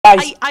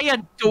Guys, I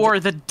adore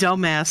the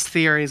dumbass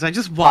theories. I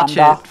just watch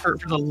Panda. it for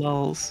the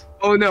lulls.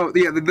 Oh no,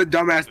 yeah, the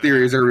dumbass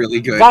theories are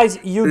really good. Guys,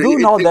 you do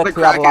know that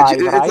we are live,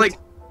 it's right? like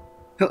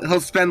he'll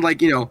spend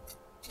like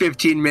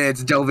 15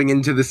 minutes delving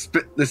into the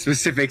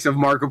specifics of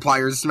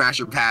Markiplier's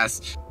Smasher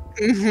Pass,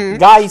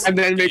 Guys, and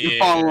then make a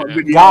follow-up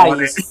video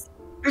on it.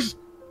 guys,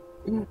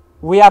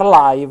 we are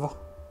live.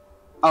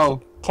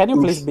 Oh, Can you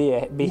please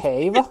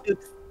behave?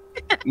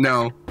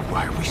 no.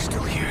 Why are we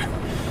still here?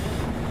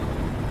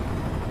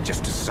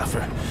 Just to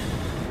suffer.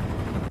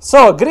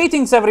 So,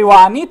 greetings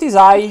everyone, it is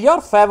I, your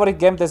favorite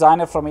game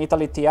designer from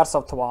Italy, Tears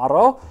of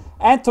Tomorrow,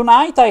 and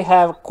tonight I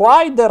have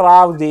quite the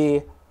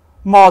rowdy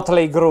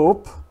motley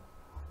group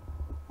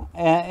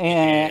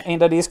in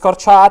the Discord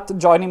chat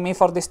joining me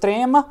for the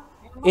stream.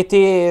 It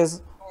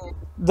is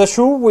the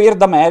Shoe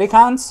Weird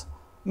Americans,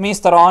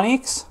 Mr.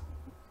 Onyx,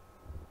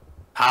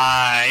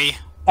 Hi.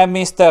 and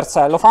Mr.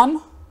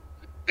 Cellophane.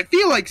 I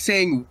feel like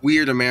saying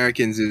weird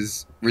Americans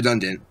is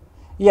redundant.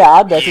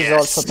 Yeah, that is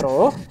Yes. also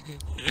true.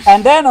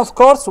 And then, of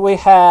course, we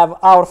have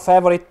our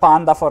favorite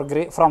panda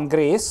from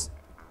Greece,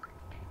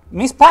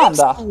 Miss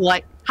Panda.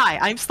 Hi,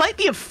 I'm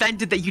slightly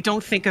offended that you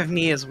don't think of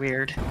me as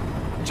weird.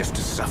 Just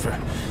to suffer.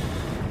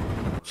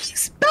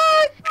 He's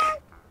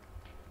back!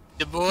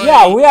 The boy.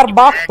 Yeah, we are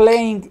back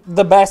playing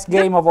the best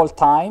game of all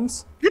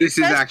times. This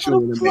is Best actually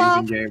an little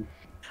amazing flop. game.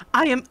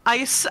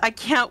 I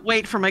can't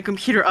wait for my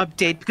computer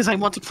update because I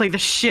want to play the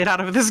shit out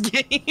of this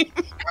game.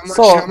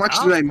 How much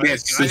did I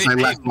miss since I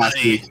left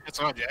last week? That's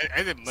why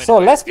I didn't So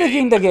let's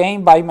begin the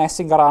game by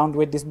messing around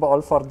with this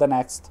ball for the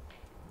next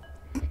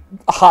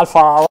half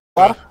hour.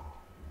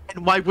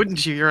 And why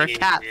wouldn't you? You're a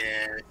cat.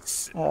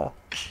 Yes. Uh,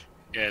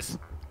 Yes.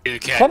 You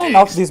cat can I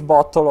knock eggs. this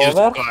bottle Yes,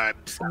 over? God.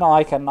 No,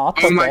 I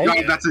cannot. Oh my Okay.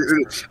 god, that's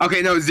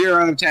okay. No,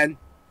 0 out of 10.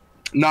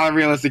 Not a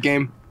realistic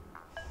game.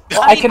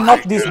 I can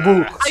knock this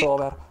book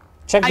over.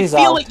 Check I this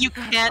feel out. like you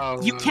Oh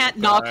can't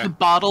my knock God. the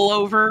bottle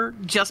over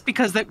just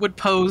because that would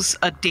pose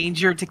a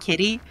danger to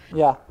Kitty.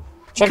 Yeah.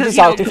 Check Because, this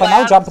you know, out. If I now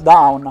glass- jump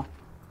down,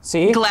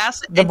 see?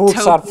 Glass The and books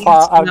toad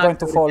are not going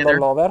to go fall together.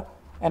 all over.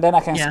 And then I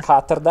can Yeah.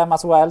 scatter them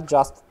as well,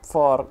 just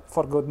for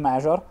good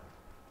measure.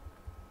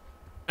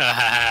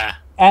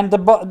 And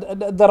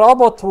the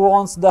robot who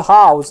owns the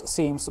house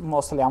seems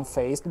mostly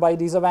unfazed by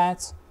these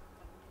events.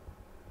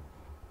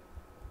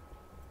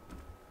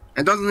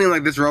 It doesn't seem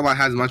like this robot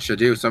has much to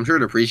do, so I'm sure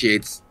it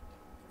appreciates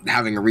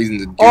having a reason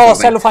to do Oh,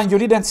 something. Cellophane, you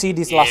didn't see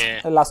this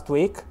Yeah. last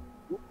week.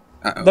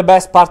 Uh-oh. The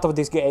best part of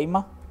this game.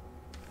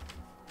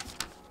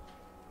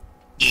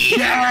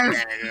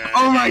 Yes!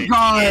 Oh my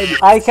god!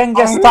 I can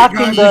get Oh my stuck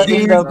God, in this the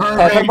game is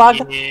perfect. pepper bug,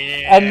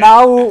 and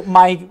now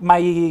my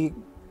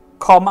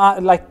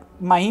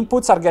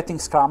inputs are getting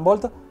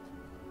scrambled,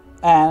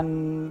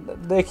 and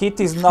the kit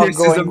is not This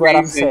going is where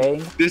I'm amazing.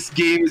 saying. This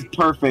game is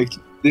perfect.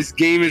 This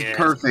game is Yes.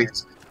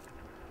 perfect.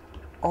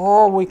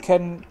 Oh, we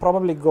can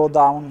probably go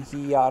down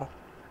here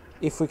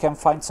if we can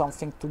find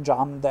something to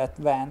jump that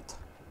vent.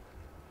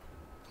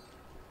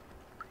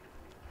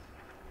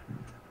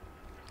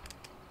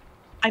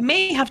 I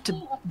may have to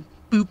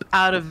boop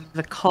out of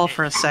the call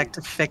for a sec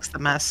to fix the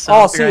mess. So Oh,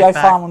 I'll be see, right I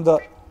back. found.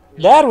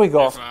 There we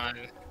go.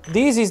 Fine.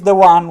 This is the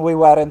one we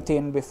weren't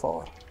in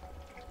before.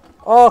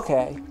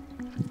 Okay.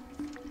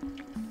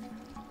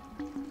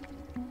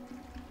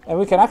 And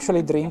we can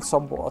actually drink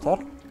some water.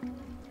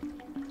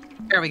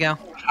 There we go.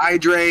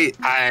 Hydrate.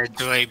 I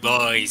do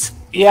boys.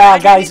 Yeah,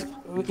 guys,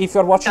 if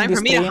you're watching Time this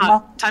for me to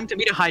stream, time to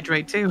me to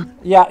hydrate too.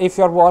 yeah, if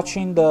you're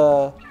watching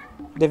the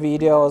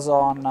videos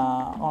on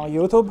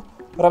YouTube,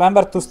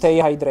 remember to stay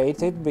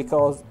hydrated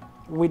because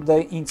with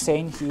the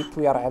insane heat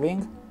we are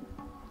having.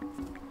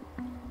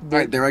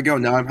 Alright, there I go.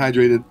 Now I'm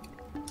hydrated.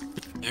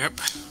 Yep.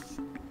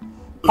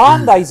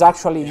 Panda is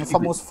actually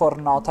infamous for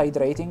not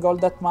hydrating all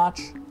that much.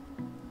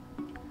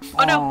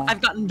 Oh no,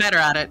 I've gotten better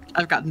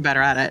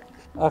at it.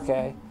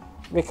 Okay,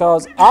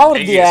 because our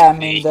Hey, DM yes,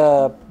 in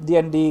the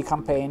D&D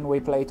campaign we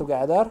play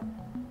together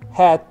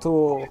had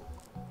to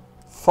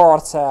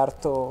force her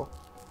to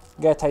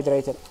get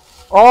hydrated.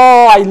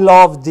 Oh, I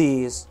love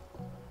these.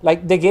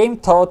 Like, the game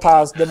taught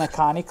us the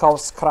mechanic of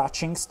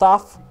scratching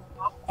stuff,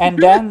 and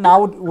then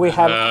now we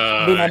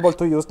have been able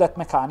to use that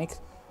mechanic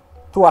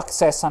to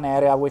access an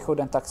area we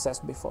couldn't access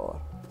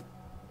before.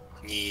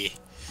 Yeah.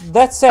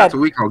 That said, That's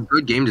what we call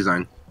good game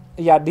design.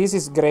 yeah, this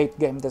is great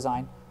game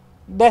design.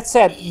 That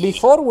said,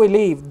 before we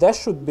leave, there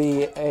should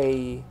be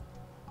a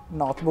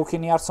notebook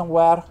in here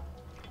somewhere.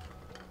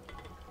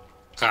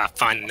 Gotta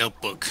find a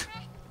notebook.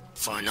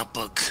 Find a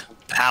notebook.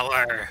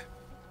 Power.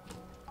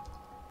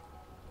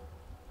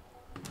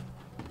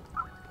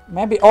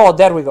 Maybe, oh,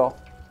 there we go.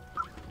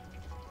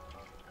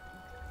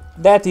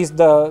 That is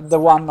the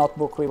one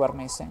notebook we were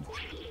missing.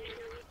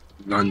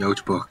 A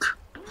notebook.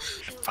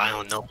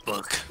 Final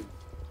notebook.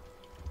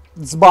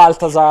 It's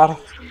Balthazar.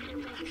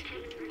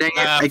 Dang it,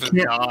 I can't.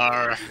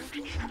 Avatar.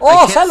 Oh, I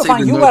can't say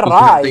Cellophane, the you were notebook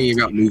without thinking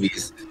right. about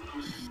movies.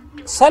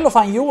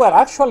 Cellophane, you were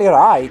actually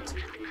right.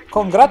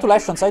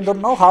 Congratulations, I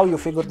don't know how you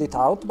figured it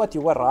out, but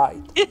you were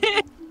right.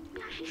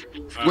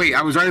 Wait,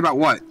 I was right about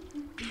what?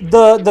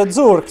 The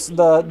Zurks,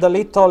 the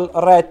little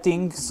red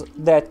things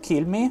that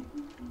kill me,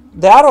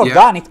 they are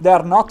organic. They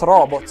are not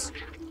robots.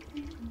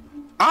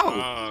 Oh,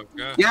 Oh,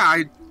 God. yeah,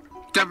 I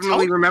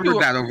definitely told remembered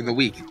you. that over the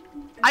week.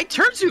 I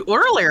turned to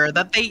earlier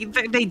that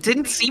they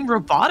didn't seem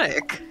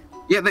robotic.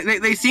 Yeah,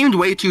 they seemed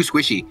way too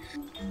squishy.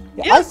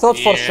 Yeah, I thought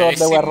for Yeah, sure they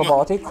they were seem more-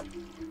 robotic,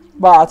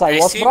 but I they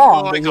was seem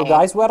wrong. more like You a-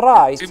 guys were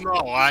right. Seem more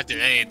alive than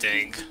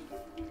anything.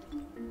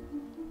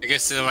 I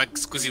guess they're like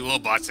squishy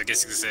robots, I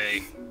guess you could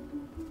say.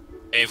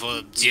 Made full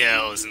of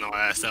gels and all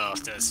that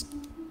stuff. That's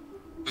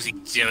squishy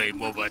jelly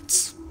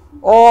robots.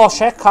 Oh,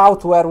 check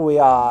out where we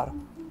are.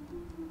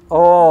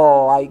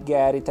 Oh, I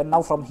get it. And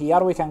now from here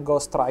we can go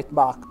straight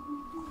back.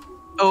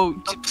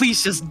 Oh,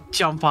 please just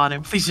jump on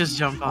him. Please just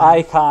jump on him.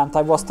 I can't.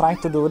 I was trying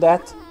to do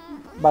that,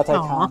 but I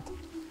Aw. can't.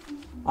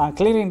 I'm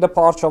cleaning the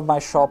porch of my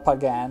shop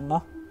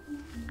again.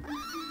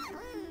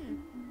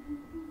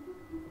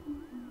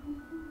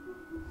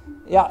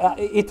 Yeah,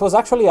 it was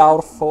actually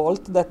our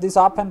fault that this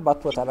happened,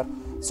 but whatever.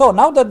 So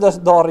now that the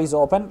door is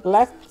open,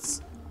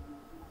 let's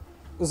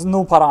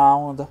snoop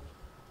around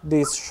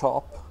this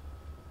shop.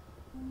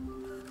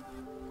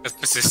 Let's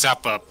pick this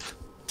shop up.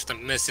 Just a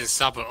missing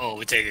shopper. Oh,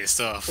 we're taking his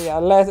stuff. Yeah,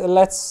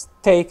 let's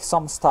take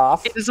some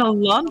stuff. It is a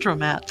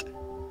laundromat.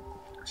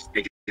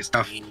 Take your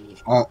stuff.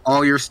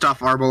 All your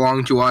stuff are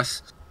belong to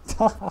us.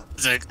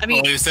 It's like, I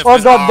mean- oh, your stuff Oh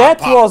is god, our that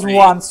was property.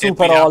 one It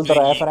super be our old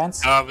property.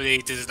 reference.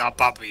 Property, this is not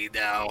property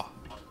now.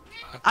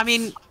 I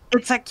mean,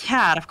 it's a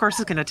cat. Of course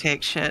it's gonna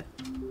take shit.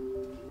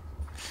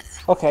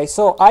 Okay,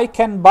 so I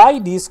can buy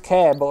these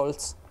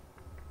cables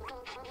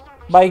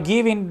by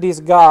giving this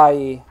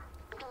guy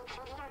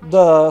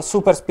the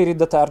super spirit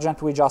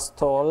detergent we just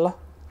stole.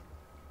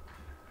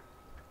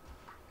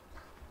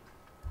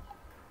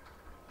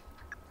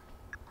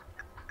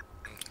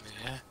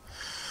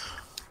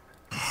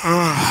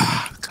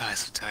 God,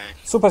 so tired.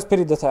 Super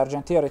spirit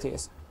detergent, here it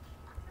is.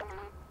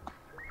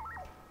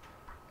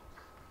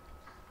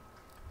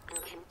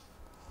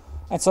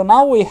 And so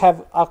now we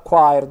have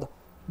acquired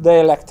the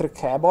electric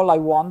cable. I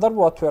wonder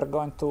what we're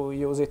going to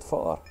use it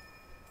for.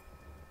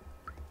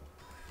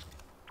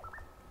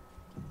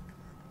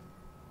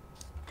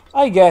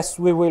 I guess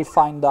we will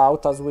find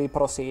out as we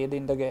proceed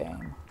in the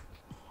game.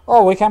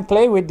 Oh, we can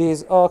play with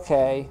this.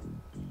 Okay.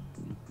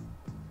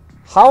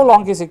 How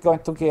long is it going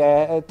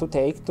to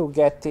take to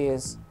get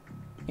this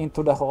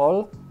into the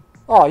hole?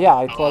 Oh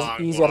yeah, it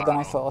was easier than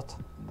I thought.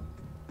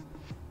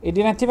 It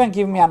didn't even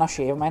give me an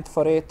achievement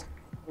for it.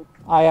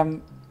 I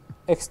am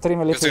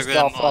extremely Just like pissed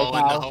them off right all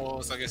in the now.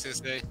 holes, I guess you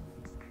say.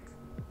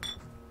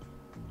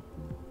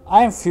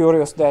 I am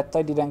furious that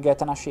I didn't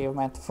get an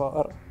achievement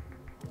for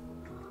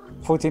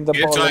putting the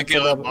You ball try to into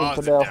get the, them all into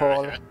in the there,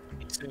 hole. right?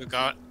 You still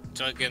got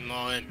try to get them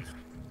all in.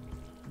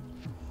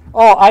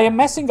 Oh, I am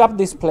messing up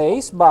this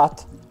place,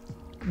 but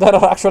there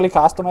are actually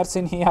customers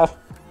in here.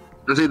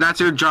 That's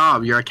your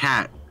job. You're a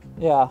cat.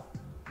 Yeah.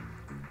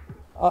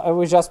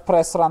 We just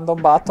press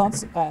random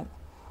buttons and...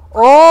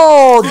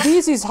 Oh,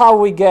 this is how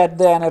we get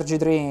the energy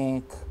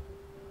drink.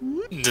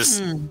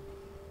 Just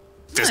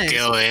Nice.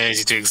 get all the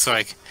energy drinks.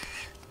 Like,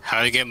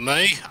 how to get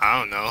money? I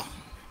don't know.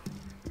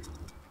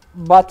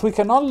 But we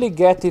can only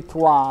get it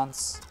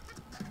once.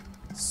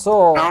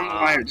 So... I don't know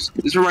why.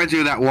 This reminds me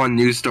of that one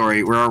news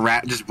story where a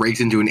rat just breaks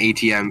into an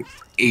ATM,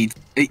 eats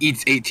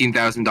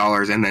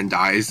 $18,000, and then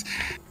dies.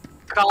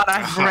 God,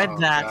 I've read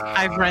that.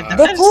 I've read that.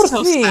 The That is poor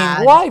so thing,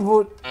 sad. why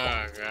would...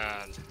 Oh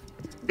god.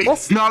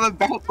 It's not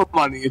about the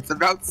money. It's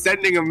about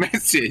sending a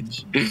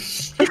message.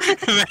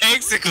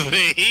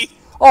 Basically.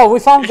 Oh, we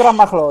found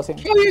Grandma clothing.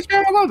 Oh, you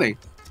share clothing.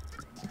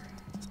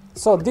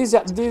 So this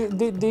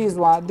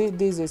one,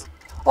 this is...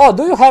 Oh,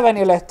 do you have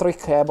any electric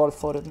cable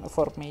for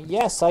me?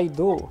 Yes, I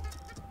do.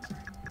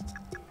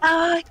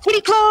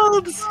 Kitty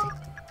clothes!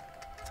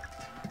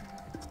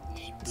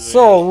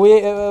 So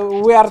we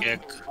are Yeah,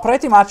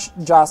 pretty much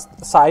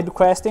just side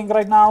questing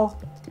right now.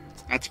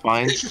 That's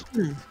fine.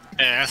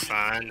 that's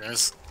fine.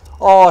 That's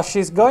Oh,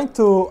 she's going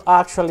to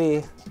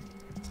actually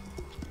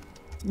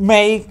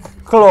make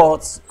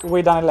clothes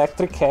with an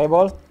electric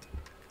cable.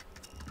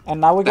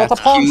 And now we got a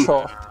That's cute.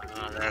 poncho.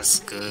 that's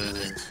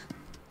good.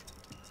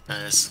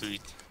 That's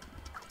sweet.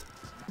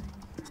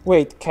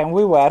 Wait, can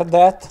we wear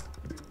that?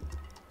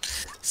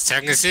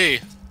 Check and see.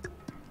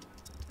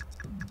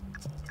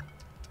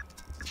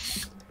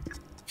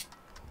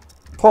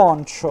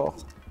 Poncho.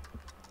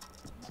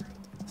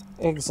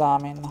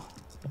 Examine.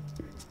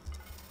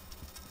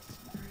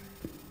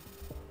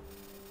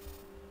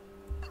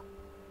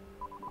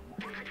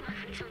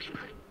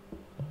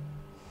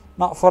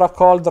 No, for a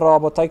cold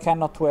robot, I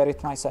cannot wear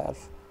it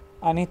myself.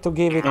 I need to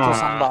give it to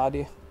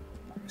somebody.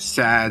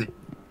 Sad.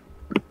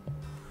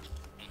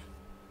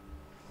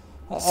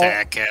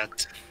 Sad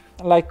cat.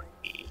 Like,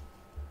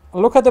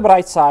 look at the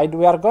bright side.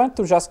 We are going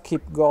to just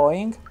keep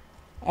going.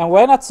 And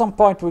when at some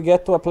point we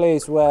get to a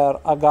place where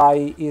a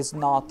guy is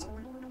not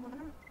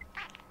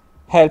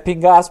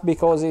helping us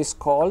because he's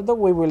cold,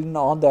 we will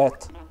know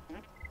that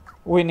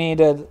we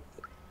needed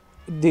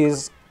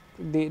these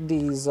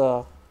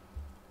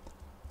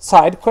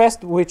side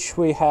quest, which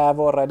we have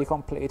already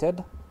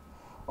completed.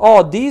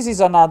 Oh, this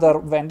is another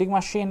vending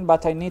machine,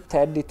 but I need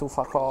Teddy to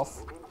fuck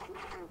off.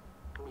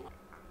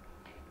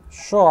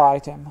 Show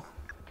item.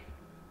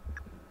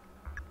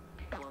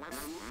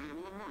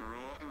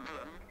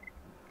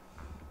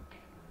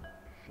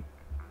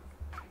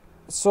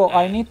 So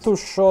I need to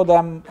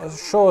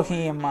show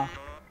him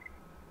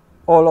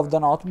all of the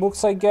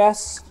notebooks, I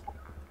guess.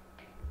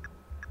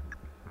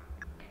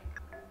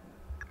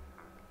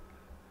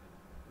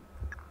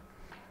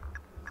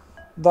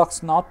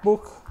 Doc's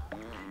notebook.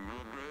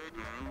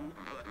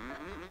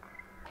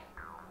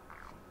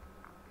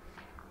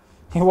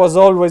 He was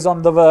always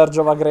on the verge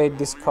of a great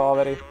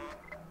discovery.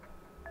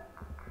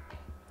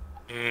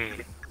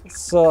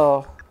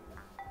 So...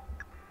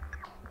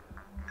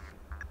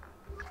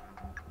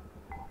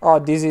 Oh,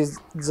 this is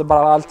the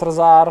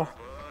Balthazar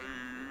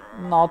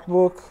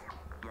notebook.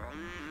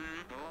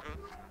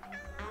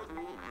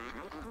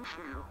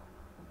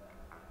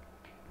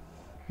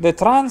 The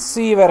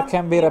transceiver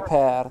can be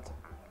repaired.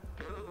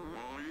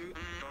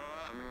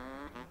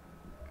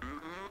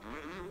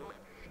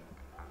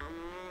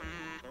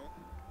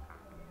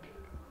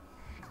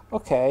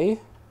 Okay.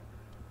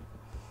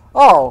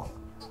 Oh!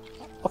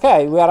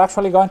 Okay, we are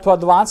actually going to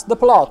advance the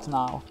plot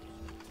now.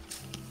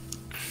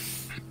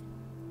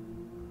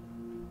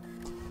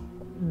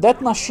 That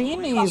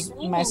machine is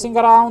messing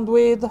around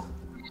with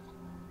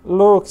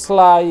looks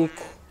like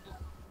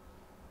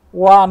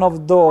one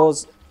of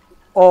those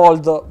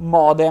old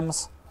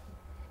modems.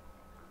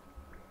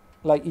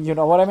 Like, you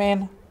know what I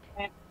mean?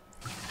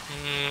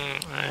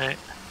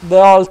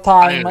 The old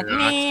time.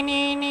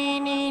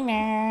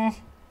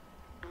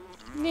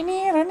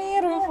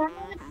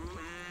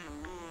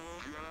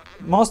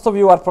 Most of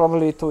you are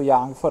probably too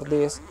young for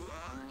this.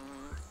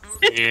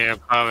 Yeah,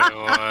 probably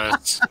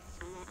was.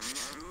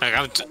 Like,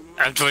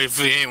 I'm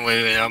 23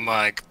 anyway, and I'm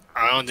like,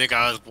 I don't think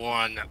I was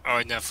born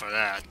old enough for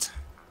that.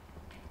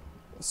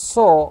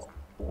 So,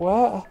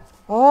 where?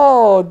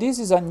 Oh, this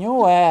is a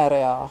new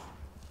area.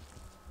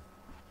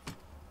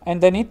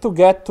 And I need to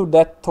get to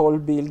that tall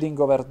building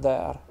over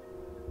there.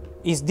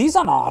 Is this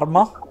an arm?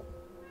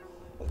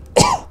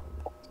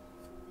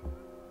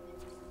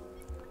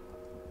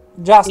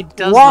 Just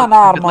one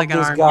arm of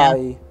this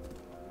guy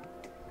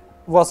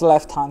was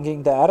left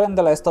hanging there, and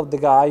the rest of the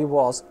guy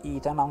was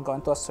eaten, I'm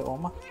going to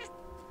assume.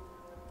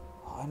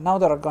 Oh, and now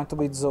there are going to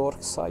be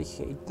Zurks. I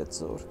hate the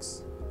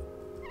Zurks.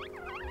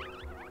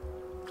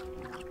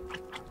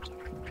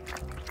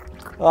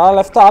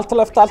 Left alt,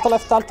 left alt,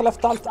 left alt,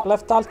 left alt,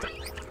 left alt.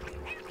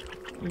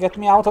 Get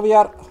me out of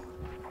here.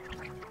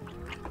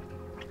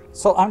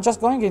 So I'm just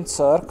going in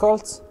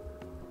circles.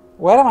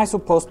 Where am I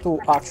supposed to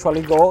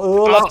actually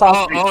go? Left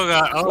alt.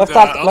 Left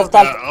alt, left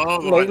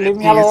alt. Leave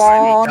me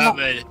alone.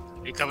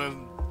 You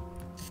coming?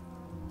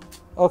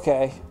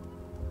 Okay.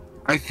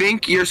 I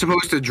think you're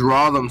supposed to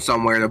draw them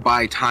somewhere to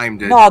buy time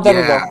to... No, there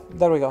we go.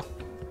 There we go.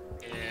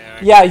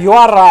 Yeah, you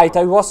are right.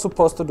 I was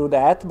supposed to do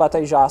that, but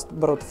I just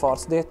brute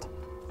forced it.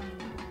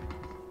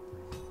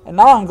 And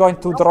now I'm going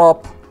to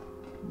drop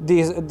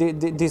this It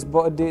did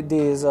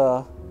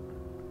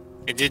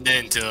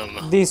that to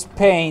him. This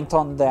paint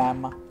on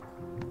them.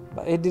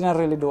 But it didn't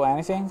really do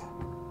anything.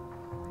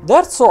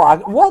 They're so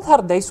ugly. What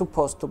are they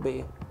supposed to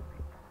be?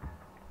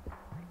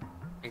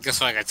 I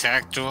guess like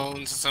attack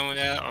drones or something like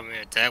that. I mean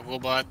attack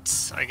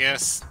robots, I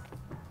guess.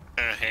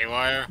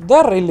 Haywire.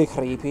 They're really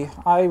creepy.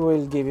 I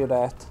will give you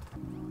that.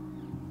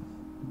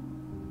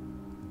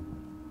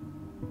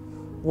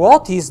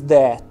 What is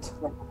that?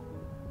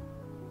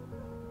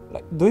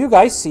 Like, do you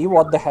guys see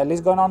what the hell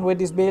is going on with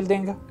this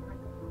building?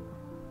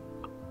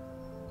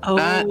 Oh,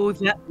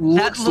 that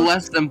looks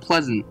less than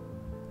pleasant.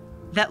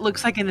 That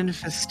looks like an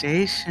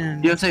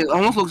infestation. Yeah, it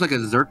almost looks like a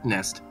Zerk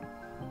nest.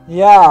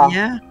 Yeah.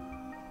 Yeah.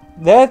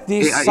 That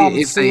is some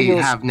if they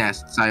serious... have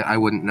nests, I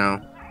wouldn't know.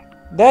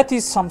 That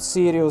is some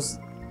serious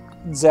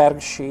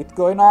Zerg shit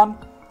going on.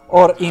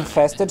 Or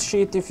infested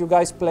shit if you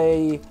guys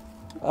play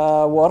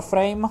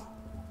Warframe.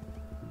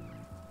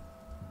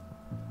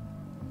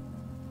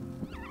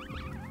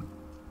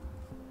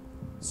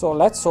 So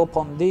let's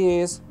open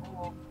this.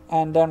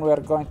 And then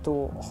we're going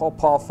to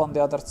hop off on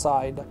the other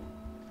side.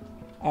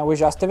 And we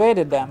just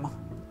evaded them.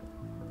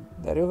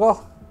 There you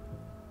go.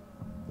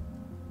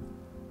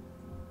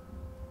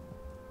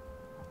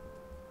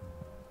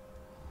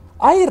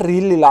 I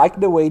really like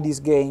the way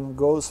this game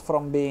goes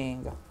from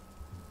being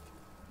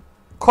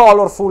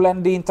colorful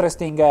and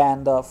interesting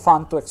and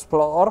fun to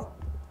explore,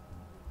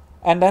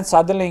 and then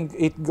suddenly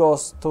it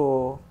goes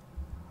to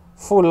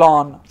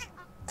full-on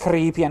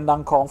creepy and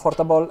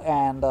uncomfortable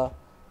and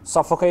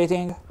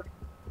suffocating.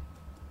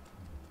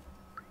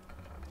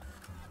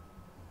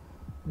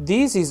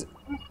 This is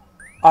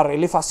a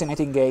really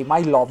fascinating game. I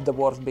love the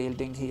world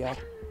building here.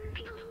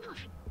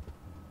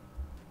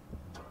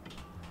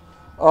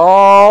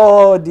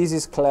 Oh, this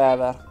is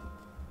clever.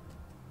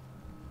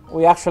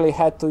 We actually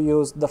had to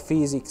use the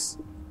physics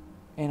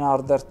in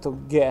order to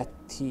get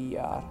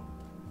here.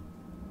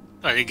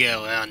 Oh, you get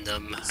around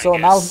them. So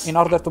now, in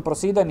order to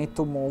proceed, I need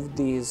to move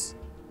these.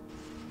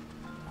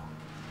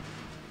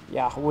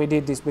 Yeah, we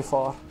did this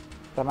before.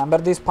 Remember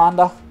this,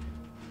 Panda?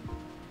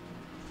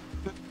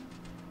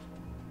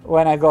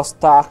 when I got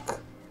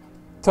stuck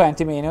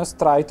 20 minutes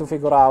trying to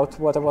figure out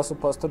what I was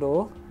supposed to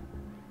do.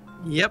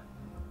 Yep.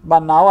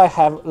 But now I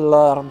have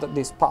learned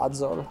this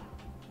puzzle.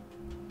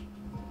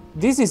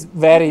 This is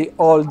very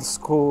old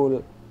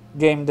school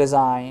game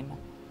design,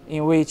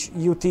 in which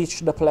you teach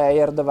the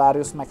player the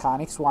various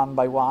mechanics one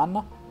by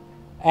one,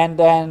 and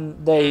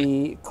then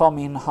they come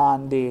in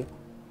handy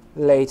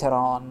later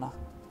on.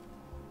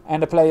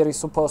 And the player is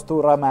supposed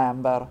to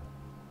remember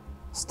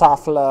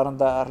stuff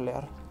learned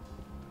earlier.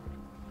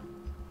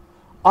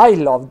 I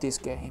love this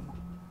game.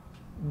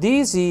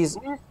 This is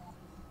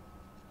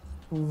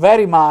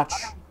very much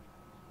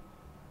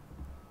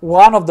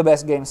one of the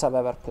best games I've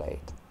ever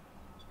played.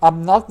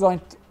 I'm not going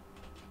to...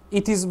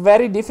 It is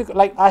very difficult.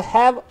 Like, I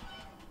have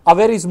a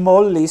very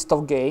small list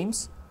of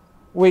games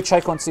which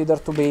I consider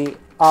to be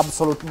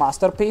absolute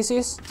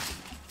masterpieces.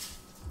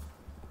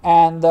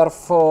 And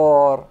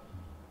therefore,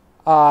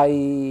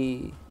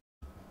 I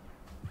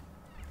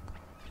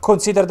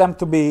consider them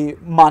to be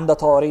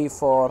mandatory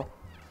for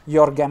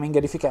your gaming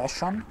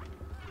edification.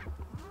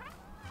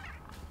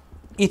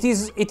 It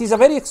is a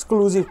very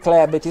exclusive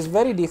club. It is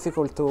very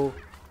difficult to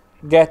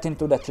get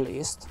into that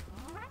list.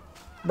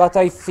 But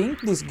I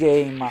think this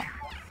game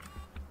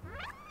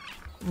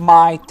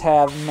might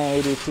have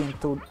made it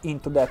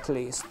into that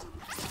list.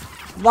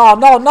 No,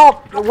 no, no!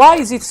 Why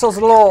is it so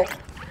slow?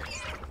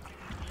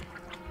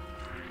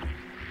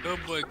 Go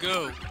boy,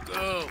 go,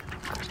 go.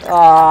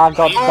 Ah,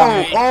 god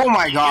damn it. Oh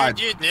my god.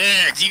 You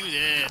did, you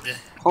did.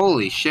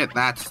 Holy shit,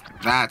 that's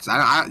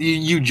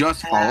you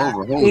just fall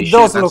over. Holy It shit,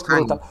 does that's look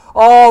tiny. brutal.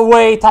 Oh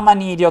wait, I'm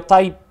an idiot.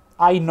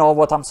 I know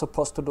what I'm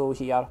supposed to do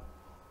here.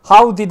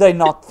 How did I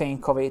not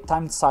think of it?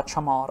 I'm such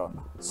a moron.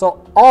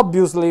 So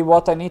obviously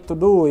what I need to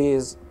do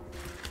is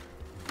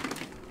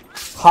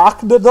hack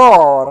the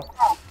door,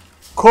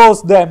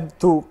 cause them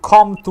to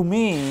come to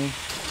me,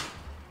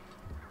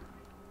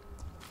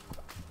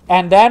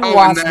 and then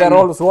once they're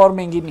all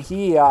swarming in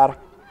here,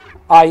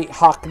 I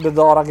hack the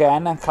door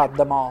again and cut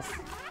them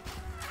off.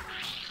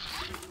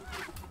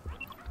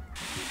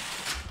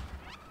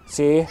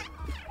 See?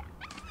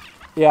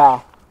 Yeah.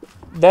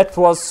 That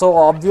was so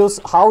obvious.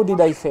 How did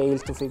I fail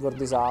to figure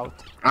this out?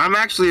 I'm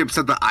actually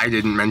upset that I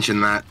didn't mention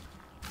that.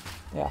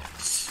 Yeah.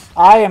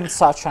 I am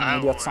such an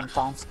idiot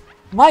sometimes.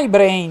 My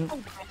brain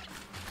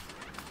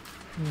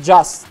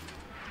just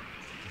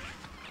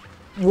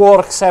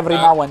works every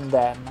now and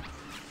then.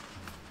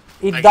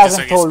 It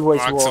doesn't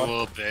always work. A work.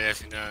 little bit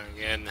every now and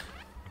again.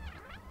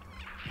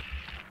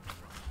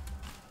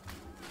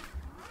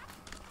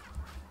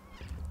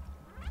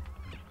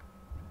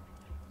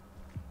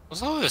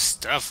 What's all this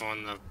stuff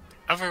on the?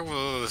 I forget what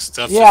all this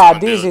stuff. Yeah,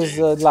 is this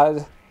is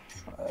like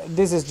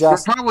this is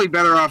just We're probably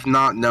better off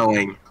not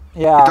knowing.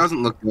 yeah. It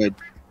doesn't look good.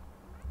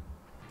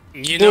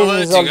 You know what?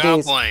 This is You all got a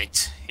this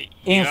point. You got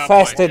a point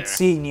infested there.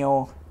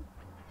 sinew,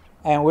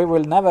 and we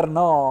will never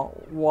know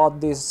what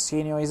this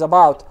sinew is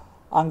about.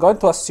 I'm going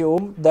to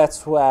assume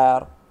that's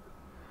where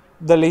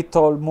the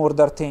little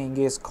murder thing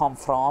is come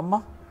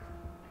from.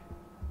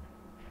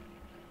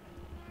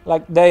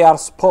 Like they are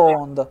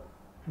spawned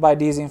by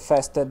this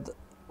infested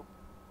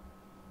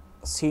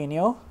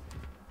sinew,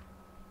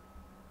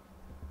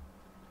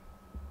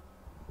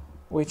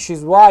 which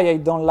is why I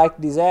don't like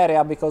this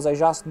area, because I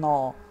just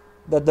know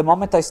that the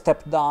moment I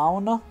step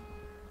down,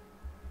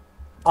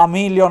 a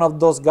million of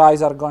those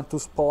guys are going to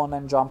spawn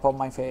and jump on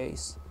my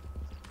face.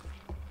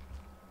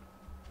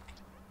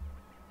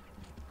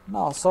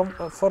 No, so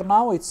for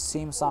now it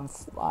seems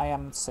I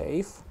am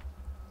safe.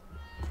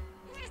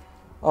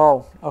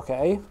 Oh,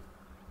 okay.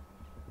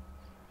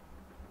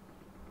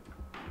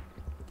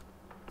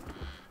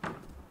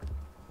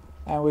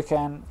 And we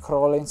can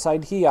crawl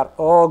inside here.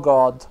 Oh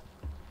god.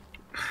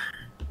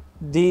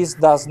 This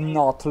does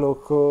not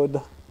look good.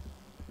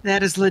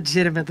 That is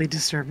legitimately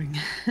disturbing.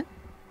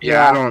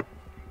 Yeah, I don't.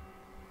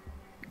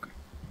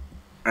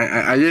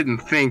 I didn't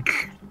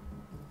think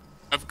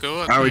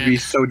I would be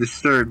so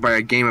disturbed by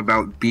a game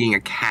about being a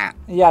cat.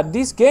 Yeah,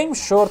 this game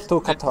sure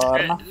took a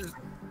turn.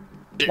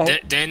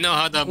 They know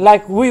how to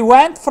Like, we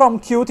went from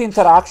cute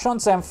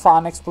interactions and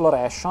fun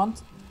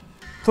explorations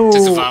to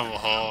survival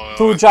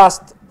horror.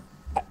 just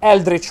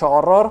eldritch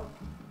horror,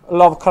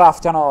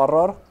 Lovecraftian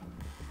horror.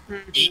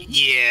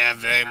 Yeah,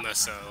 very much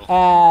so.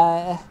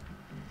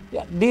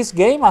 Yeah, this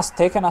game has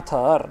taken a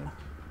turn.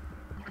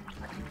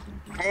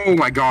 Oh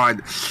my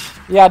god.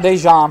 Yeah, they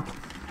jump.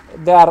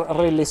 They are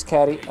really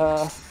scary.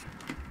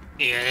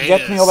 Yeah,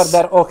 Get me over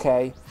there.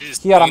 Okay,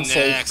 here I'm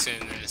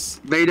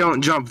safe. They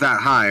don't jump that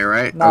high,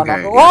 right? No,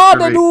 okay. no. Oh,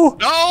 they do!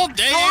 No,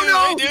 they do,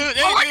 no. they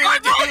do, Oh my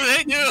God,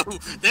 they do,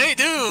 they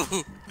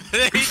do.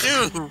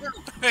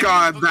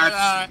 God,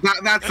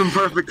 that's some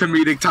perfect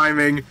comedic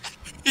timing.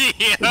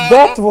 Yeah.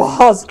 That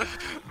was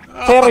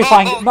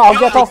terrifying. No,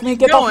 get off me,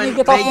 get off me,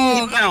 get off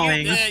me. Keep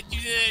going. You did.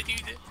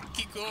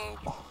 Keep going.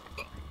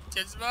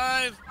 Just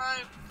survive.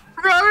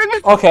 Run!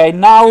 Okay,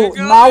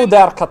 now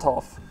they're cut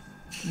off.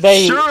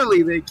 They,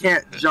 Surely they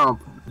can't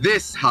jump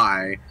this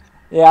high.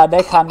 yeah,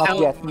 they cannot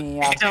get me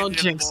yet. Don't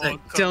jinx it.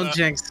 Don't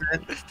jinx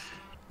it.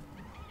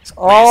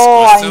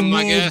 Oh, I Custom,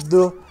 I guess.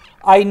 need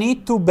I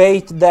need to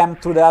bait them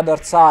to the other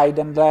side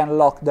and then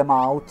lock them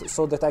out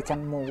so that I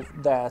can move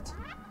that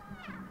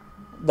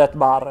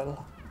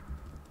barrel.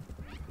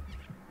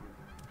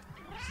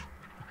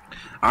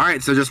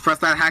 Alright, so just press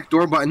that hack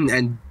door button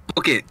and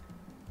book it.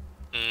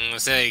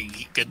 Say,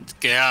 get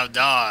out of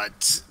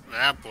Dodge.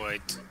 At that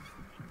point.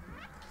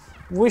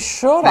 We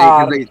sure Hey,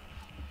 'cause are. they-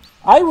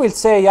 I will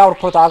say our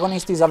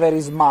protagonist is a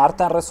very smart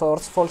and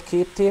resourceful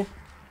kitty.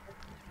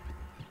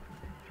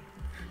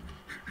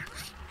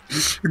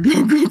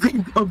 Go, go,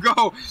 go, go,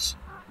 go!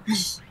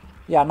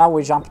 Yeah, now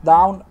we jump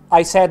down.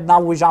 I said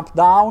now we jump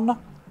down.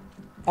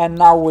 And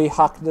now we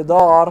hack the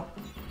door.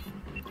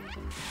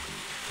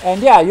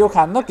 And yeah, you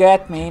cannot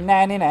get me.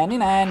 Nanny, nanny,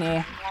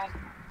 nanny.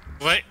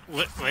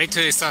 Wait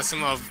till you start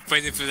somehow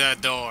breaking through that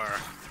door.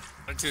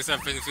 Wait till you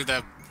start breaking through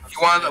that. You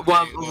want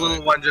the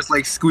little one just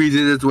like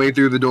squeezes its way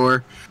through the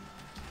door.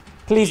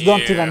 Please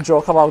don't Yeah. even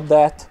joke about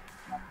that.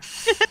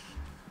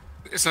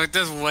 It's like,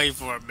 just wait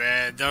for it,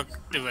 man. They're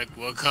like,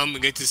 we'll come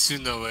and get you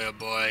sooner, little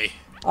boy.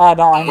 Ah,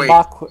 no, I'm Wait,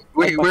 back.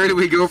 wait, where do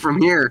we go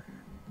from here?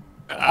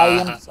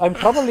 I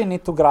probably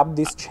need to grab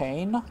this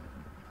chain.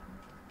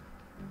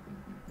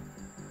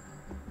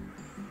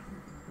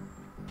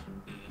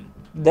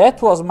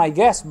 That was my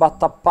guess, but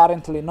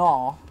apparently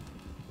no.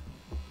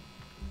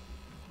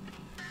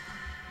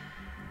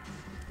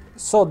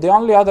 So the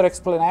only other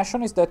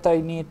explanation is that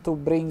I need to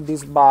bring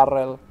this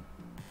barrel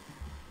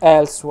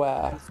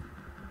elsewhere.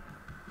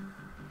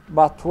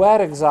 But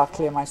where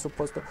exactly am I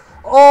supposed to?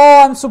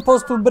 Oh, I'm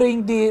supposed to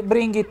bring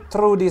it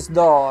through this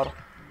door.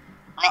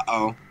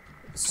 Uh-oh.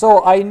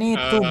 So I need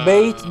to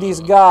bait these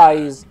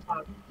guys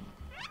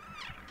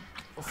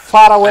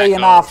far away Back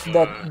enough off,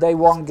 that they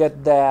won't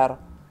get there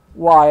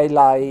while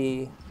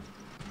I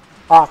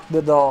hack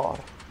the door.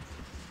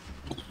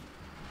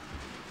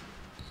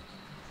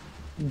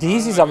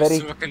 This is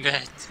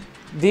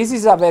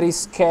a very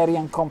scary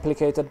and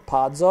complicated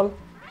puzzle.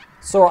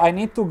 So I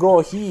need to go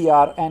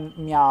here and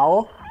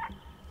meow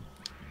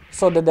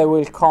so that they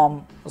will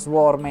come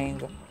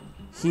swarming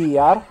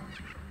here.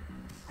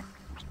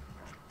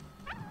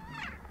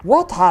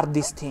 What are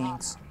these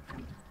things?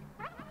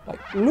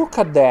 Like, look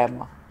at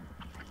them.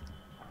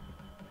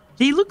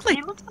 They look like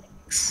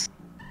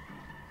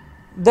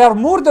They're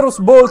murderous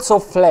balls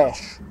of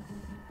flesh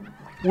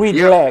with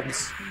Yep.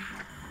 legs.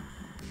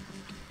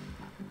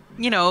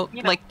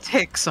 like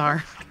ticks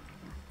are.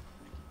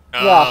 Yeah,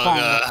 Oh, kind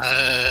of.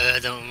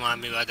 God. Don't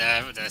remind me about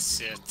that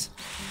shit.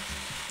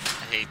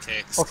 I hate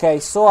ticks. Okay,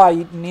 so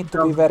I need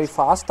to be very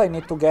fast. I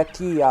need to get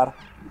here.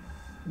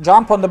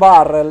 Jump on the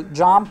barrel,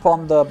 jump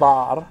on the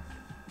bar,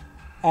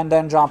 and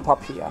then jump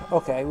up here.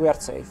 Okay, we are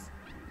safe.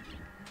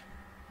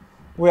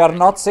 We are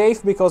not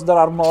safe because there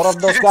are more of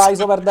those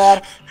guys over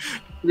there.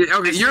 Yeah,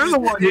 okay, you're the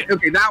one.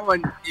 Okay, that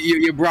one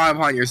you brought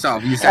upon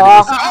yourself. You said,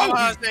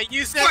 Ah.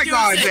 You said my you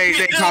God, said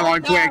they come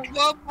on quick.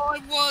 One by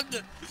one.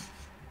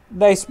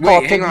 They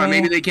spotted Wait, hang on. me.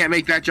 Maybe they can't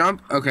make that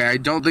jump. Okay, I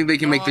don't think they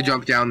can make the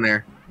jump down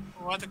there.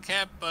 What the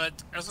cap, but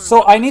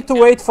So I need to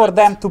wait for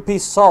them to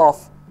piss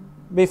off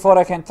before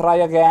I can try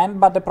again.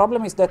 But the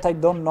problem is that I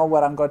don't know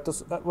where I'm going to,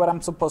 where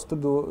I'm supposed to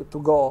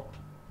go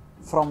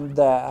from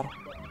there.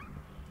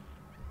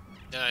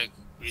 Like,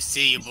 we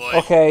see you, boy.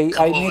 Okay,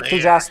 Come I over need to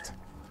here. just,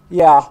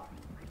 yeah,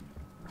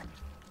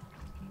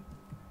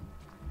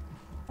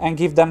 and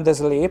give them the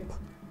sleep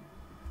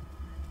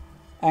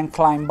and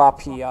climb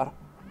up here.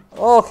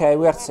 Okay,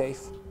 we are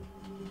safe.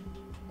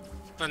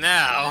 For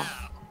now.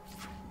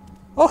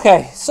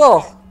 Okay,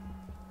 so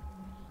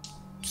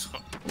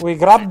we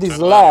grab this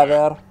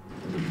lever.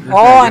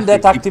 Oh, and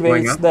that Keep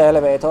going activates up. the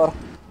elevator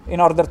in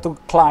order to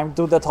climb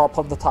to the top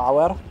of the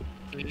tower.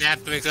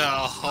 That brings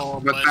out a whole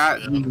But bunch that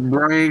of them.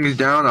 brings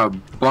down a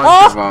bunch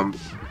Ah! of them.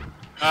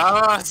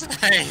 Oh,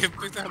 say, it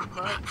brings out a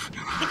bunch.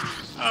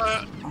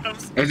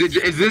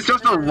 Is this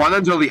just a run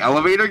until the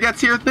elevator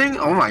gets here thing?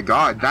 Oh my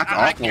God, that's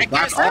awful. I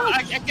That's guess so. awful.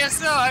 I guess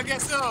so. I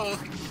guess so.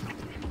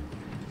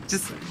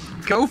 Just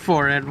go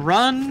for it.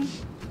 Run.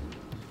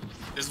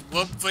 Just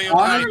look for your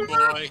life,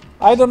 boy.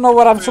 I don't know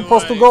where I'm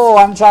supposed to go.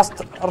 I'm just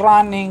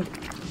running.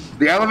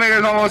 The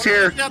elevator's almost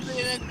here. Jump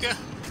in and go.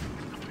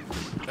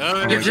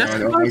 Oh my You're just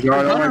God, oh my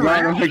God, oh my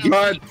God, oh my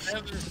God.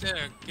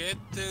 Get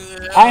to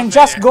the I'm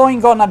just elevator.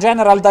 going on a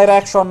general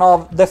direction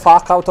of the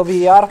fuck out of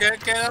here.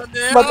 Get on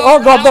the But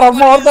oh God, there are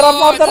more, there are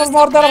more, elevator. there are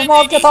more, there are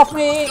more. Get off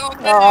me! So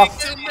Ah,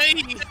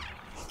 many.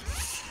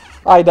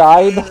 I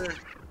died.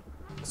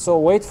 So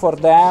wait for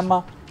them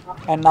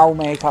and now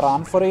make a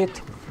run for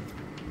it.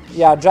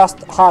 Yeah,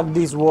 just hug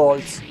these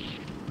walls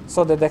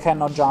so that they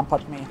cannot jump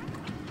at me.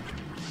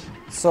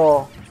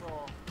 So,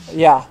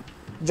 yeah,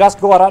 just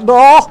go around.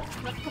 Oh!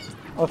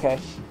 Okay.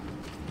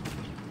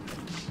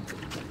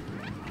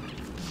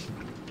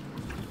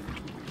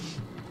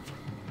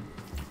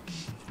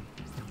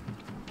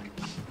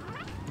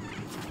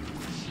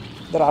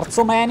 There are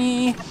so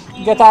many.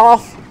 Get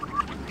off.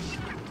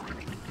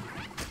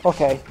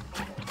 Okay.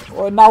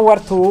 Now where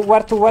to?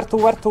 Where to? Where to?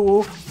 Where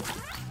to?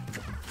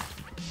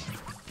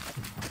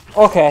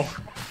 Okay.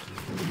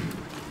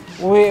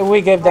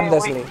 We gave them the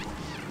sleep.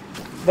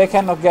 They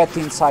cannot get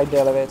inside the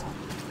elevator.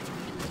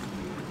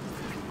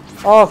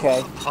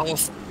 Okay.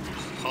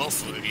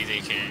 Hopefully they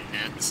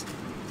can't.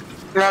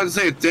 I was to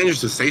say it's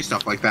dangerous to say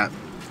stuff like that.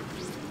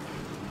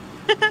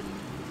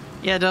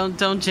 Yeah,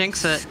 don't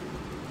jinx it.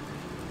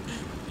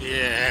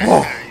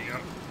 Yeah.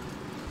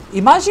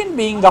 Imagine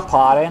being a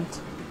parent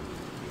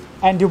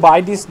and you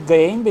buy this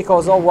game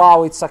because, oh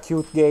wow, it's a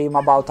cute game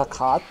about a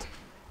cat,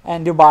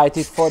 and you buy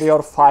it for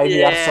your 5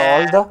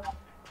 years old,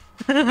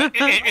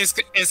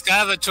 It's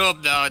kind of a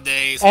trope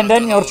nowadays. and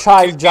then your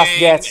child just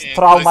gets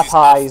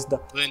traumatized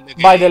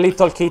by the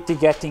little kitty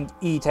getting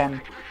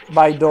eaten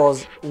by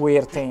those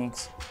weird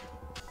things.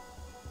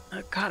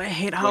 Oh, God, I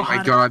hate how Oh my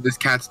hot. god, this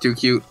cat's too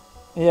cute.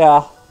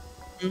 Yeah.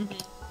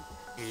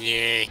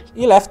 Yeah.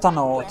 He left a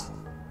note.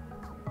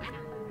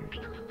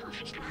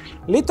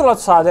 Little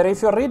outsider,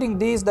 if you're reading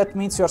this, that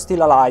means you're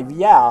still alive.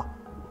 Yeah,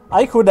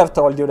 I could have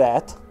told you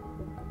that.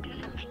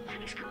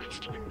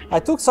 I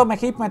took some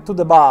equipment to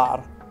the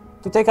bar.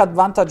 To take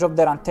advantage of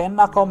their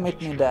antenna, come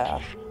meet me there.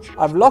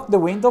 I've locked the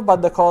window,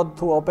 but the code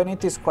to open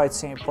it is quite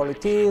simple.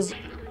 It is...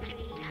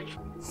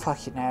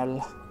 Fucking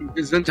hell.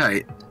 It's been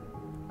tight.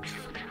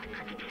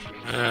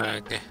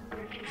 Okay.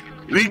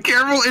 Be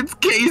careful, it's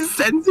case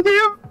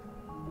sensitive.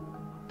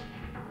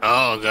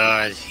 Oh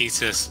god, he's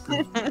just.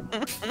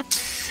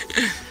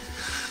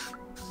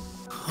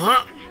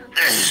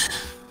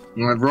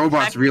 Well,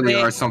 robots really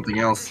Actually- are something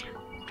else.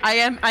 I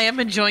am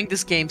enjoying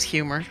this game's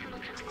humor.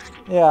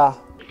 Yeah.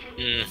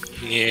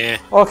 Yeah.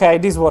 Okay,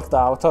 this worked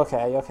out.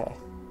 Okay, okay.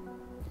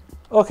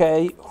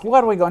 Okay, who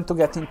are we going to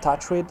get in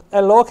touch with?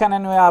 Hello, can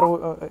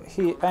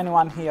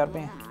anyone hear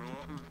me?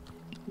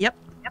 Yep.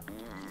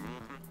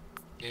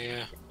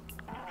 Yeah.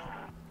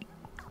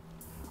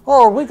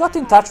 Oh, we got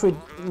in touch with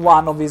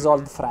one of his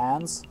old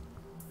friends.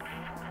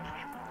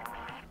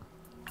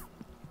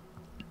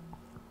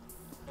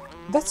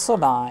 That's so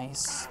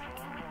nice.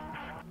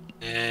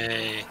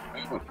 Hey.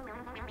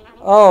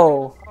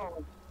 Oh.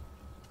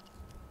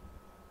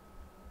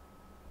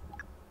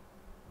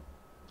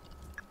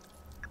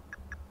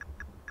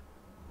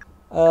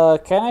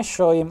 Can I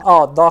show him?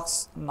 Oh,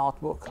 Doc's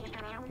notebook.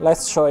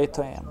 Let's show it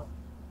to him.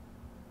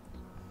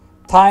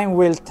 Time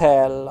will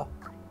tell.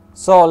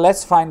 So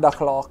let's find a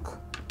clock.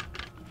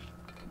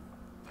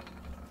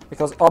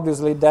 Because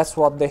obviously that's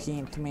what the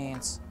hint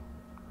means.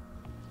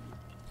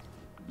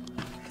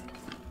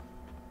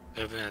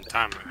 There's been a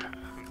timer.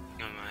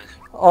 Never mind.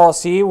 Oh,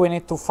 see, we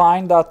need to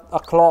find a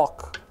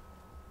clock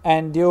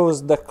and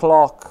use the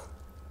clock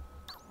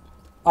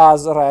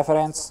as a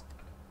reference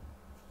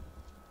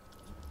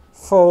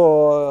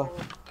for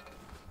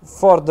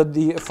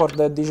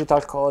the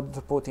digital code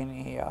to put in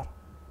here.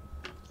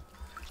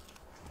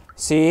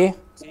 See?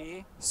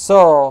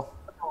 So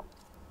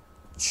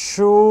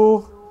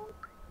 2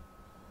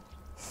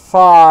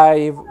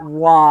 5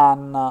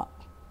 1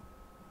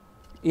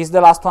 is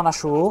the last one a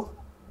 2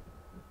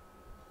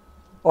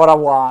 or a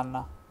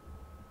 1?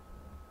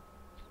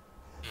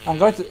 I'm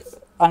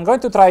going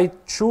to try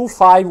 2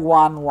 5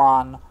 1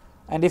 1,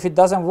 and if it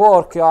doesn't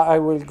work, I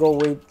will go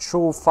with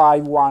 2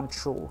 5 1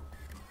 2.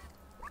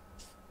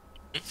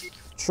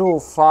 2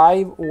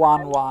 5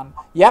 1 1.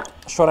 Yep,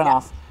 sure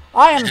enough.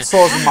 I am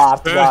so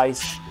smart,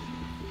 guys.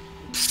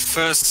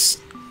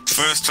 First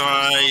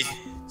try.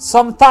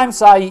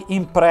 Sometimes I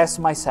impress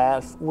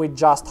myself with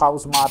just how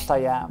smart I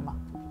am.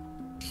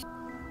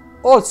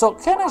 Also,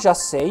 can I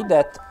just say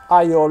that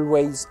I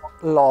always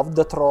loved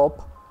the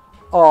trope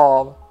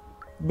of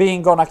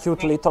being on a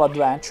cute little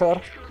adventure,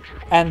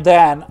 and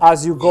then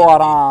as you go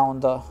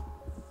around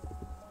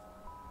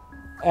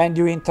and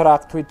you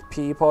interact with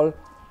people,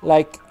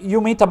 like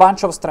you meet a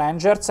bunch of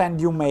strangers and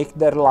you make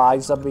their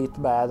lives a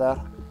bit better.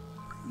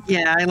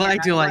 Yeah, I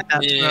do like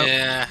that. trope.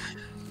 Yeah.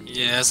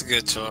 Yeah, that's a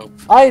good trope.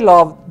 I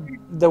love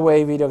the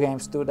way video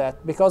games do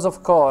that, because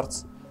of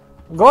course,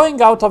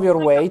 going out of your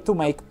way to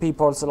make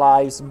people's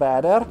lives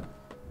better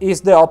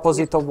is the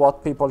opposite of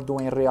what people do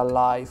in real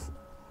life.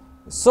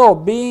 So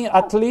being,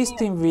 at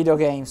least in video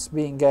games,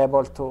 being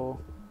able to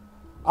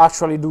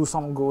actually do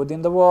some good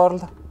in the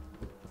world.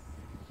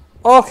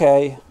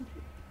 Okay.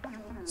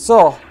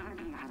 So.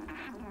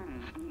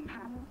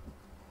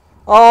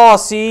 Oh,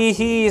 see,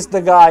 he is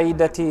the guy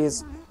that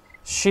is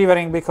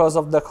shivering because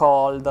of the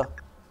cold.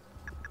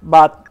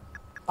 But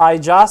I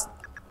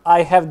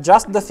have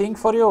just the thing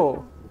for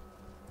you.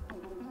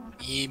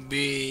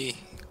 EB.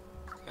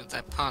 Got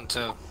that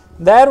ponto.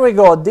 There we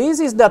go. This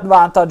is the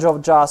advantage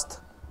of just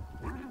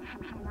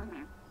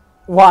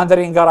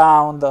wandering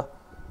around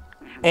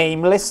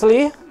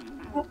aimlessly,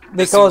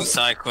 because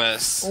Side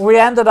quest. we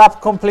ended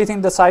up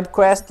completing the side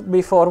quest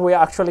before we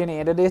actually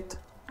needed it.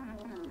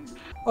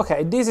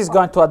 Okay, this is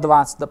going to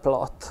advance the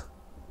plot.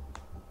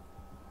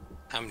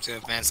 Time to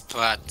advance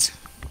plot.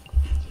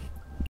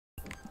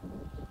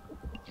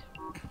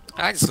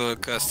 I just saw a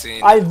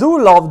cutscene. I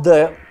do love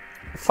the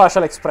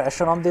facial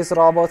expression on these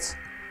robots.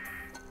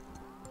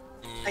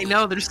 I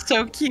know, they're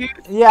so cute.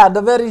 Yeah,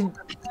 the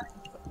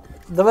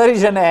very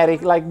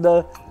generic, like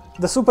the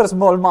super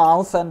small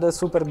mouth and the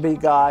super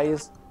big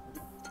eyes.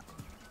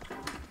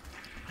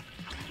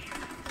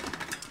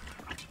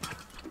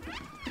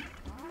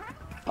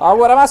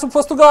 Where am I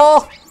supposed to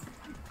go?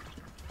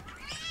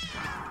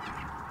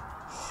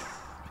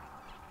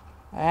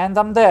 And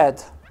I'm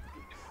dead.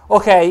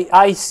 Okay,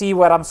 I see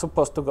where I'm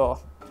supposed to go.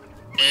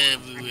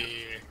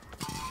 Everywhere.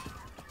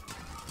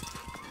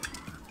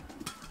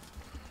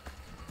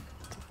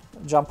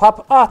 Jump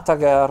up, Atta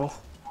girl.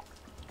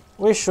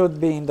 We should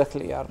be in the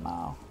clear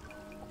now.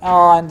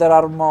 Oh, and there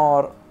are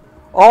more.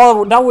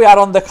 Oh, now we are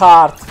on the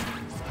cart.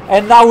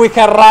 And now we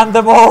can run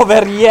them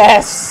over,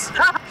 yes!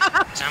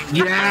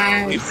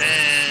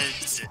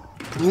 Yes!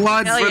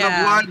 Blood Hell for yeah.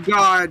 the blood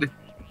god!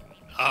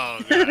 Oh,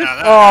 God,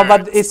 that Oh, hurts.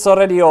 but it's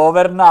already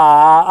over.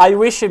 Nah, I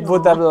wish it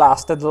would have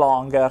lasted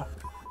longer.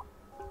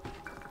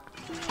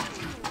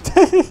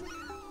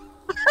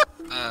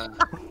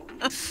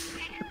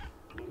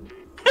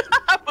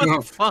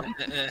 Oh, Fun.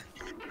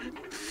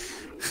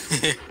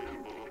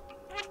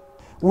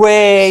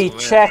 Wait, Swear.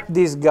 check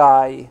this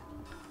guy.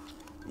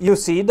 You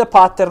see the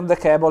pattern the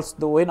cables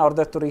do in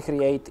order to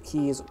recreate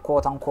his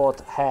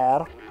quote-unquote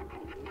hair?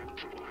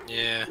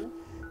 Yeah.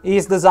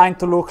 He's designed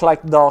to look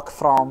like Doc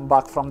from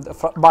Back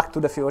to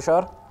the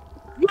Future.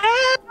 Yeah,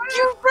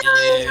 you're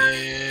right.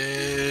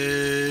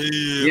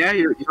 Yeah. yeah,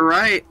 you're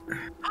right.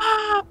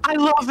 I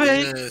love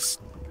it. Yes.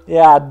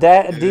 Yeah,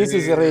 this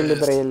is really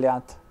Yes.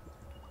 brilliant.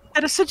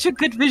 That is such a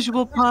good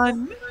visual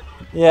pun.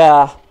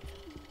 Yeah.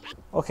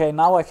 Okay,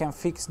 now I can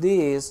fix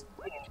this,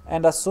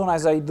 and as soon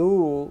as I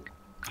do,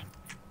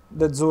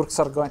 the Zurks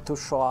are going to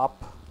show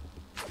up.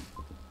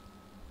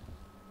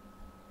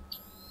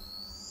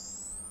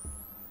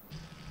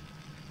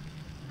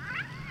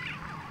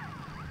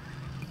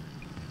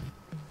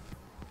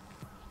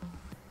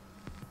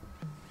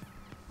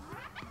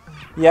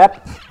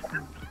 Yep.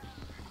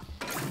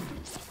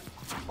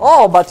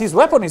 Oh, but his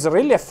weapon is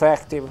really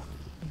effective.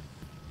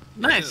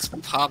 Nice.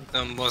 Just pop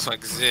them both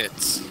like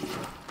zits.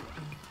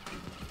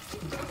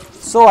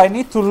 So I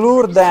need to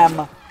lure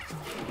them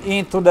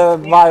into the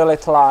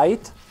violet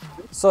light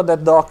so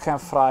that Doc can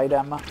fry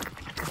them.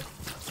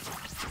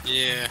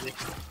 Yeah.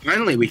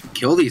 Finally, we can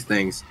kill these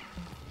things.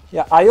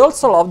 Yeah, I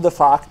also love the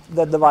fact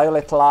that the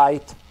violet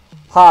light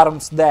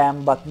harms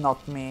them but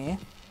not me.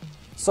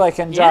 So I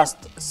can Yeah. just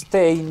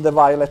stay in the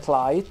violet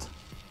light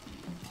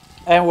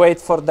and wait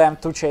for them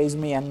to chase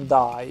me and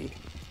die.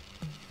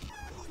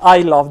 I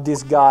love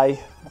this guy.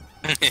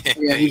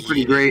 Yeah, he's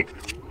pretty great.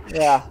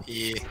 Yeah.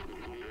 Yeah.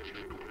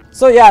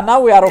 So yeah, now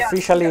we are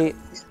officially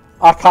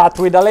a cat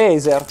with a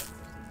laser.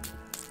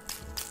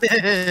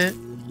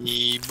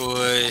 Yeah,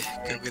 boy.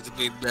 Come get the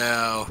big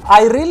bow.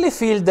 I really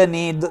feel the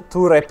need to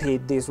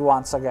repeat this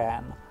once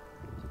again.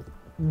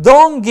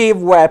 Don't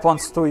give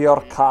weapons to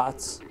your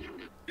cats.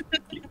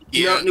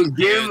 No,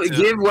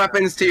 give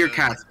weapons to your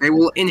cats. They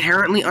will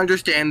inherently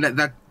understand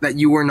that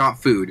you are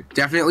not food.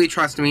 Definitely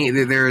trust me.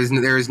 That there is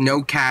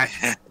no cat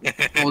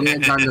holding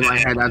a gun to my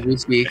head as we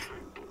speak.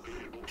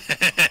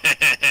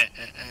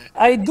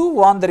 I do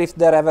wonder if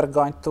they're ever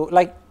going to,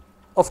 like,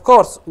 of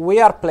course, we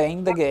are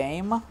playing the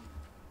game,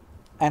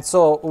 and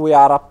so we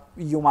are a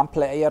human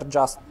player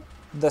just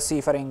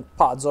deciphering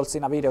puzzles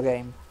in a video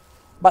game.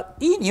 But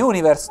in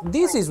universe,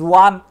 this is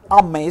one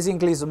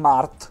amazingly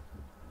smart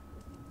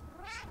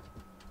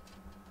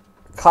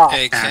cat.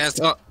 Hey,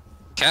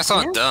 cats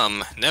aren't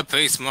dumb. They're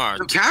pretty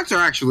smart. Cats are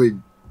actually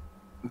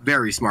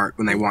very smart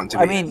when they want to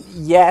be. I mean,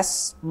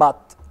 yes,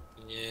 but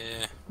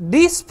Yeah.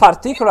 this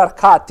particular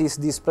cat is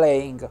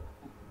displaying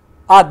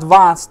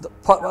advanced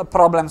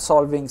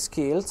problem-solving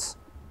skills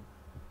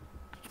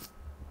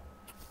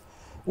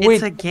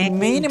with a game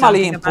minimal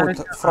jumping about input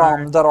it from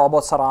hard. the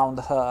robots around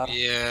her.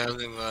 Yeah,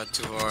 they were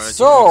too hard.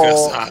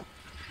 So,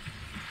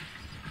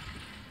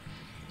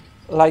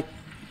 like,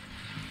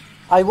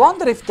 I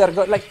wonder if they're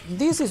like,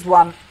 this is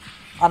one,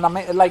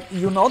 like,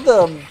 you know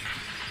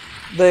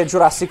the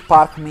Jurassic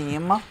Park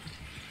meme,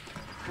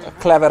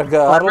 Clever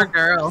Girl, Clever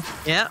girl.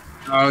 Yeah.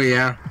 Oh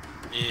yeah.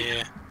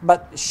 Yeah.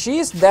 but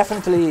she's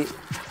definitely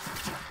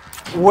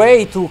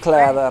way too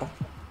clever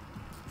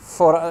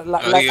for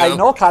like I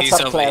know cats he's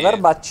are over clever, here.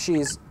 but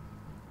she's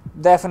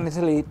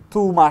definitely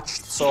too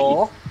much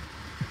so.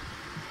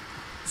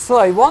 So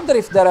I wonder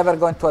if they're ever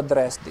going to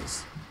address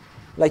this,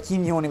 like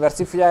in universe.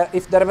 If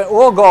they're ever,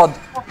 oh god,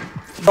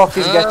 Doc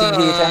is getting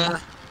eaten.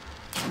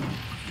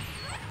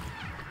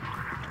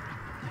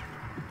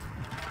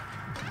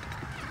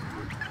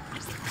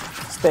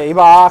 Stay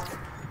back.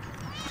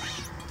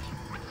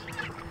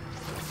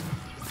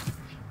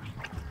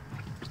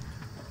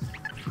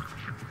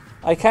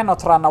 I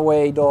cannot run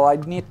away though, I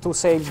need to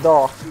save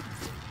Doc,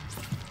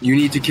 You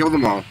need to kill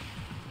them all,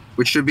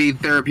 which should be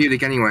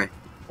therapeutic anyway.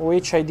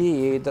 which I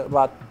did,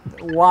 but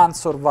one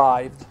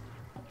survived.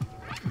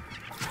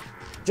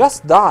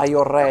 Just die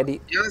already.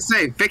 You gotta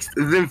say,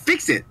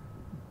 fix it.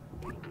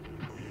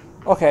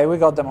 Okay, we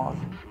got them all.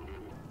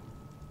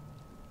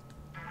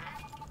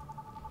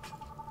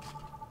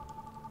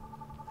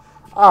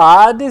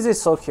 Ah, this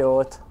is so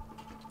cute.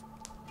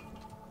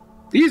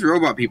 These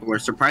robot people are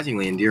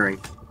surprisingly endearing.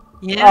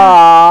 Yeah.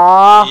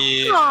 Ah,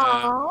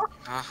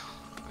 Yeah.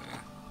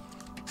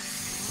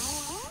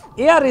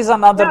 here is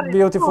another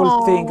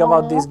beautiful thing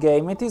about this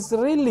game. It is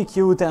really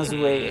cute and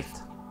sweet.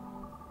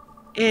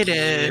 It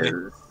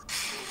is.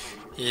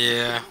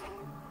 Yeah.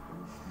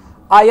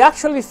 I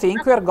actually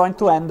think we are going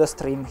to end the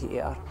stream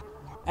here.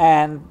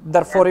 And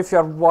therefore, if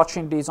you're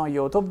watching this on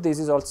YouTube, this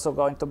is also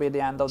going to be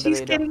the end of the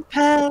video. Getting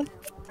pet.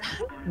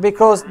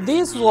 Because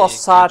this was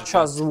such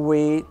a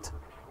sweet,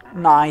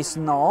 nice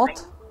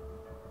note.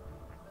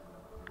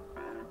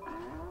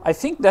 I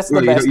think that's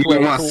the best way You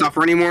don't want to to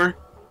suffer anymore?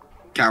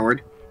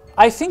 Coward.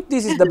 I think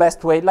this is the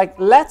best way. Like,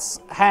 let's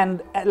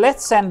end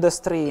the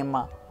stream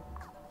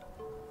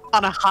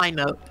On a high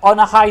note. on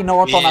a high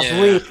note, on a Yeah.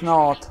 sweet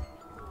note,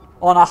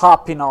 on a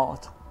happy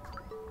note.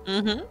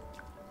 Mm-hmm.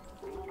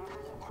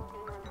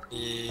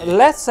 Yeah.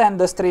 Let's end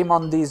the stream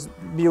on this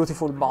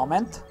beautiful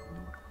moment.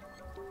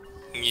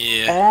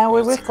 Yeah. And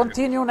we will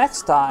continue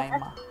next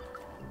time.